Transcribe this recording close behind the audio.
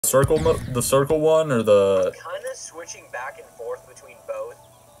the circle one, or the... I'm kind of switching back and forth between both.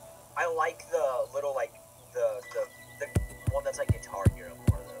 I like the little, like, the one that's like Guitar Hero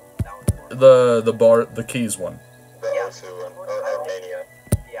more, though. That one's more. The keys one. The O2 one, or Mania.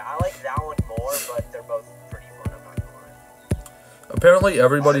 Yeah, I like that one more, but they're both pretty fun, I'm not gonna lie. Apparently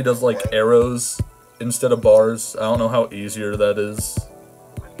everybody does, like, arrows instead of bars. I don't know how easier that is.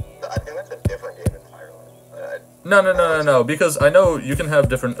 I think that's a different game entirely. No, because I know you can have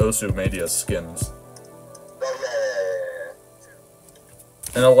different Osu Mania skins. Oh, yeah.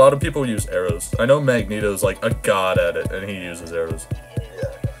 And a lot of people use arrows. I know Magneto's, like, a god at it, and he uses arrows.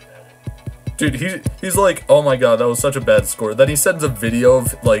 Dude, he's like, oh my god, that was such a bad score. Then he sends a video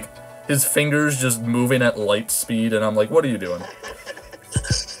of, like, his fingers just moving at light speed, and I'm like, what are you doing?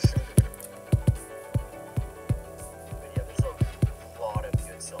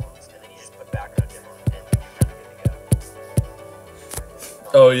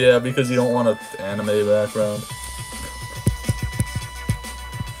 Oh yeah, because you don't want an anime background.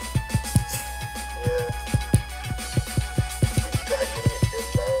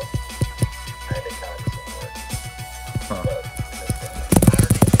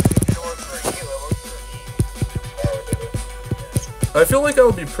 I feel like I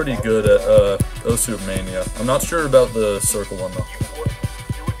would be pretty good at Osu Mania. I'm not sure about the circle one though. You would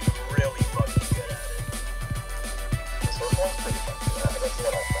be really fucking good at it. The circle one's pretty fun. That's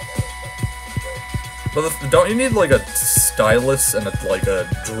what I found. But don't you need like a stylus and like a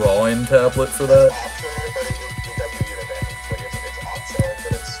drawing tablet for that?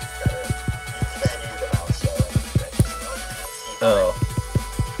 Oh.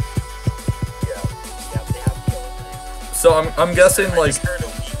 So I'm guessing like.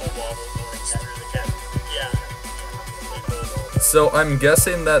 So I'm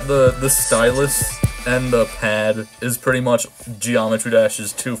guessing that the stylus and the pad is pretty much Geometry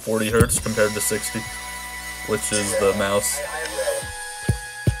Dash's 240 Hz compared to 60, which is the mouse.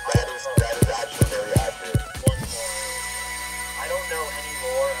 That is actually very accurate. I don't know any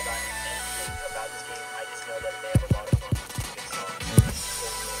more about anything about this game. I just know that they have a lot of fun.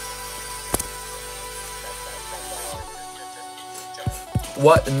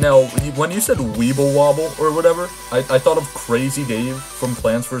 What? No, when you said Weeble Wobble or whatever, I thought of Crazy Dave from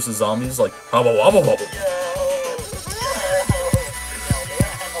Plants vs. Zombies, like, Hobble Wobble Wobble.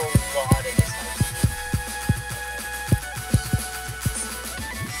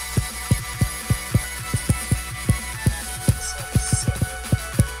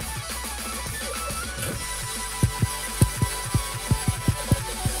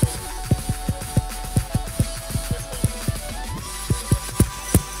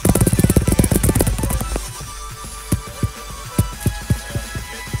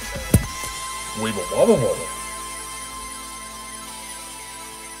 Weeble Wobble Wobble.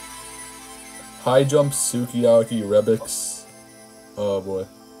 High Jump, Sukiyaki, Rebix. Oh boy.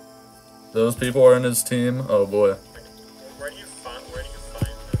 Those people are in his team? Oh boy. Where do you find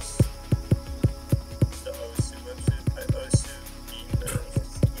this? The Osu website? Osu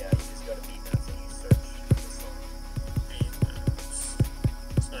Beatmaps? Yeah, you just go to Beatmaps and you search the song. Beatmaps.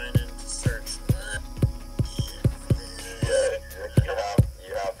 Sign in to search.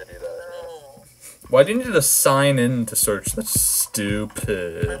 You have to do that. No. Why do you need to sign in to search? That's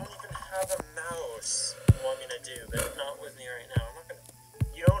stupid. I don't even have a mouse. Well, I mean, I do, but not with me right now. I'm not gonna.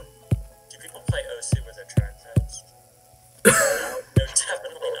 You don't. Do people play Osu with their trackpads? No,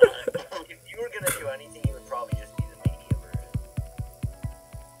 definitely not. If you were gonna do anything, you would probably just be the Mania version.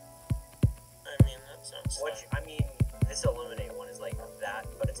 I mean, that sounds fun. I mean, this Illuminate one is like that,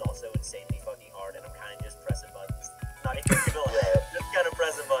 but it's also insanely fucking hard, and I'm kind of just pressing buttons. Not even gonna lie, just kind of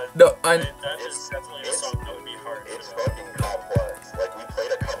pressing buttons. No, That is definitely a song that would be hard. It's fucking complex. Like, we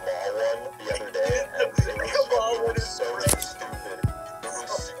played a Kamal one the other day, and it was so stupid.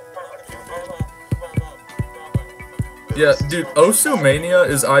 Yeah, dude, Osu Mania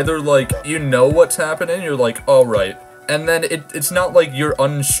is either like, you know what's happening, you're like, alright. And then it's not like you're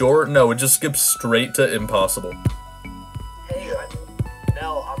unsure, no, it just skips straight to impossible. Hey, I'm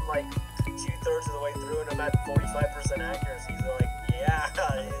like 2/3 of the way through, and I'm at 45% accuracy. So like, yeah,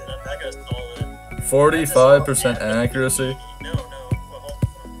 That guy's solid. 45% accuracy? No, well,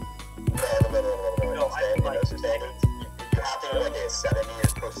 No, you have to get like a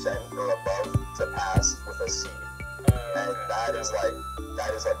 70% or above to pass with a C. And that is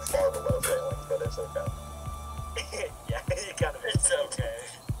like far below failing, but it's okay. yeah, you gotta. it's okay.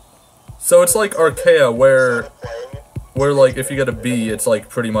 So it's like Archaea, where like, if you get a B, it's like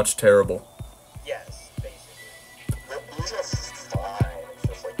pretty much terrible. Yes, basically. B's are fine, it's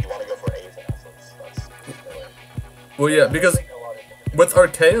just like, you want to go for A's and F's. Well, yeah, because with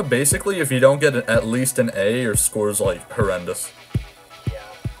Archaea, basically, if you don't get at least an A, your score's like horrendous. Yeah,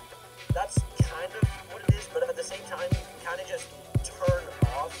 that's kind of what it is, but at the same time, you can kind of just turn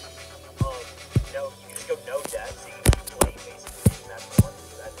off, you know, you can just go no death, so you can just play basically, and that's the one to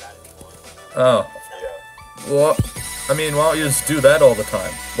do that if you want. Oh. Yeah. Well, I mean, why don't you just do that all the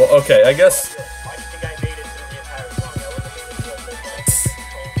time? Well, okay, I guess... Why do you think I made it through the entire song? I wouldn't have made it through the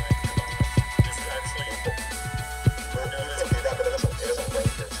whole This is actually. You can do that, but it doesn't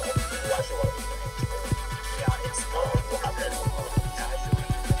rank yourself. You actually want to be ranked. Yeah, it's not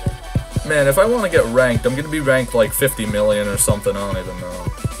casually. Man, if I want to get ranked, I'm gonna be ranked like 50 million or something, I don't even know.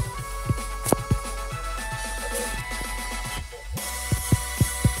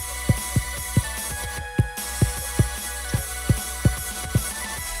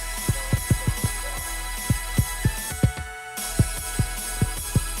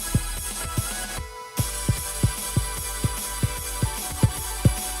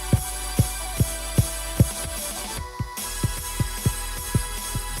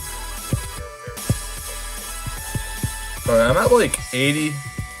 Alright, I'm at like 80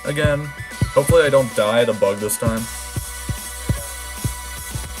 again. Hopefully I don't die to bug this time.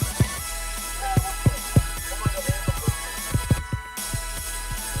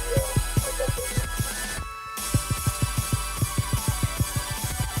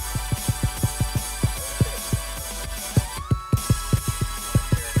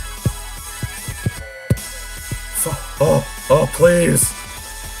 Oh, please!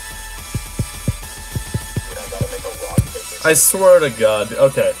 I swear to God.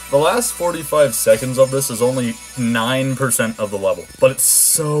 Okay, the last 45 seconds of this is only 9% of the level, but it's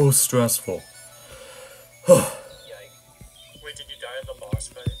so stressful. Wait, did you die at the boss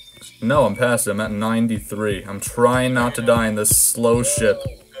fight? No, I'm past it. I'm at 93. I'm trying not to die in this slow shit.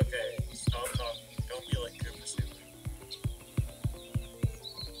 Okay, stop talking. Don't be like Cooper Super.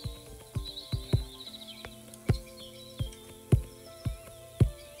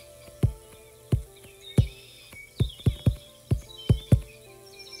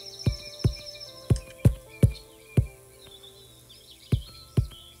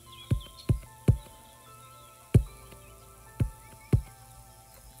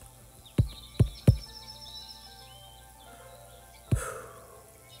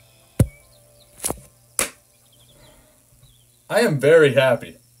 I am very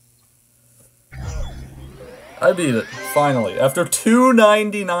happy. I beat it, finally, after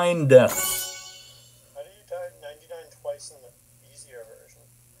 299 deaths. How did you die 99 twice in the easier version?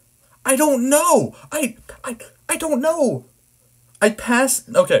 I don't know! I don't know! I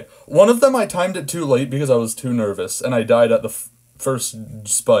passed... Okay, one of them I timed it too late because I was too nervous, and I died at the first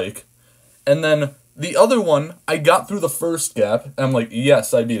spike. And then the other one, I got through the first gap, and I'm like,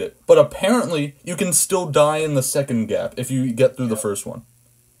 yes, I beat it. But apparently, you can still die in the second gap if you get through the first one.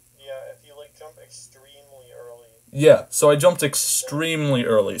 Yeah, if you like jump extremely early. Yeah, so I jumped extremely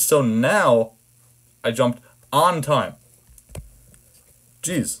early. So now, I jumped on time.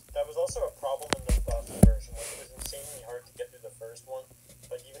 Jeez. That was also a problem in the buff version. Like, it was insanely hard to get through the first one,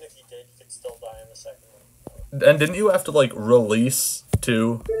 but even if you did, you could still die in the second one. And didn't you have to, like, release,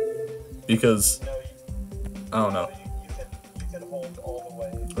 too? Because... No, I don't know. you could hold all the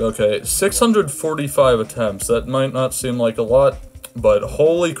way. Okay, 645 attempts. That might not seem like a lot, but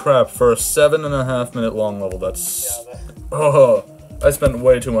holy crap, for a 7.5 minute long level, that's... Yeah, Oh, I spent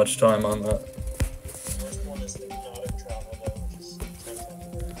way too much time on that. the first one is hypnotic travel, though, which is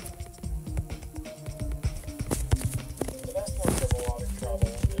intense. The best one's are melodic travel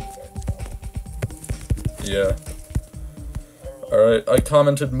and indirect travel. Yeah. Alright, I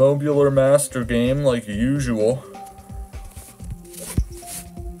commented Mobular Master Game like usual.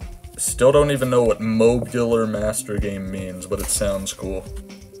 Still don't even know what Mobular Master Game means, but it sounds cool.